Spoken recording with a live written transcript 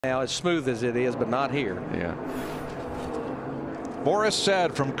now, as smooth as it is, but not here. Yeah. Boris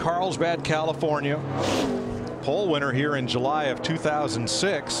Said from Carlsbad, California. Pole winner here in July of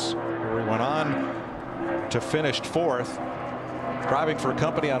 2006, where he went on to finish fourth. Driving for a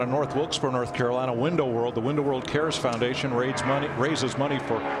company out of North Wilkesboro, North Carolina, Window World. The Window World Cares Foundation raises money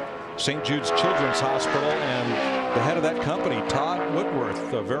for St. Jude's Children's Hospital, and the head of that company, Todd Whitworth,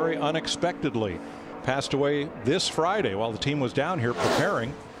 very unexpectedly passed away this Friday while the team was down here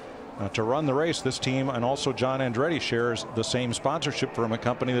preparing to run the race. This team and also John Andretti shares the same sponsorship from a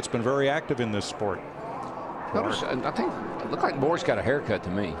company that's been very active in this sport. I think it looked like Boris got a haircut to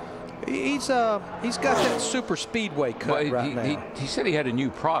me. He's got that super speedway cut right now. He said he had a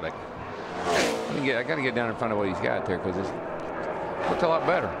new product. I got to get down and find out what he's got there, because it looked a lot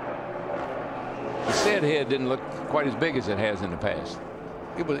better. The Said head didn't look quite as big as it has in the past.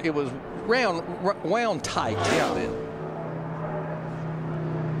 It was wound tight. Yeah.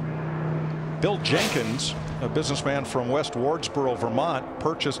 Bill Jenkins, a businessman from West Wardsboro, Vermont,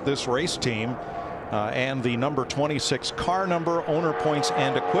 purchased this race team and the number 26 car number, owner points,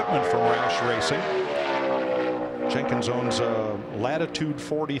 and equipment from Roush Racing. Jenkins owns Latitude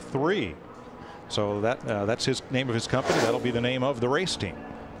 43, so that's his name of his company. That'll be the name of the race team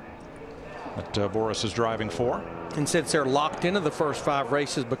that Boris is driving for. And since they're locked into the first 5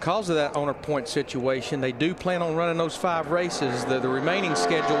 races because of that owner point situation, they do plan on running those 5 races. The remaining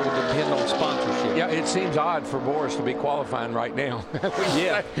schedule will depend on sponsorship. Yeah, it seems odd for Boris to be qualifying right now.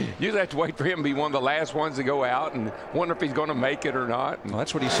 Yeah. You'd have to wait for him to be one of the last ones to go out and wonder if he's going to make it or not. Well,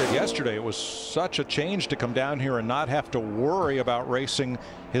 that's what he said yesterday. It was such a change to come down here and not have to worry about racing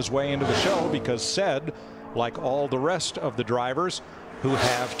his way into the show, because Said, like all the rest of the drivers who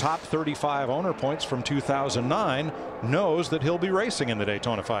have top 35 owner points from 2009, knows that he'll be racing in the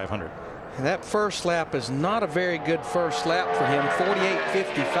Daytona 500. And that first lap is not a very good first lap for him.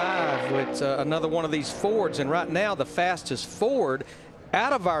 48.55 with another one of these Fords. And right now the fastest Ford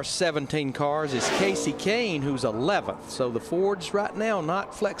out of our 17 cars is Casey Kane, who's 11th. So the Fords right now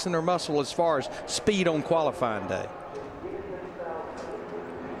not flexing their muscle as far as speed on qualifying day.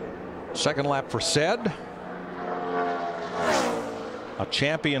 Second lap for Said. A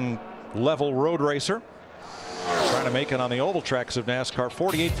champion level road racer trying to make it on the oval tracks of NASCAR.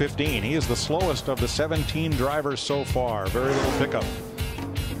 48.15. He is the slowest of the 17 drivers so far. Very little pickup.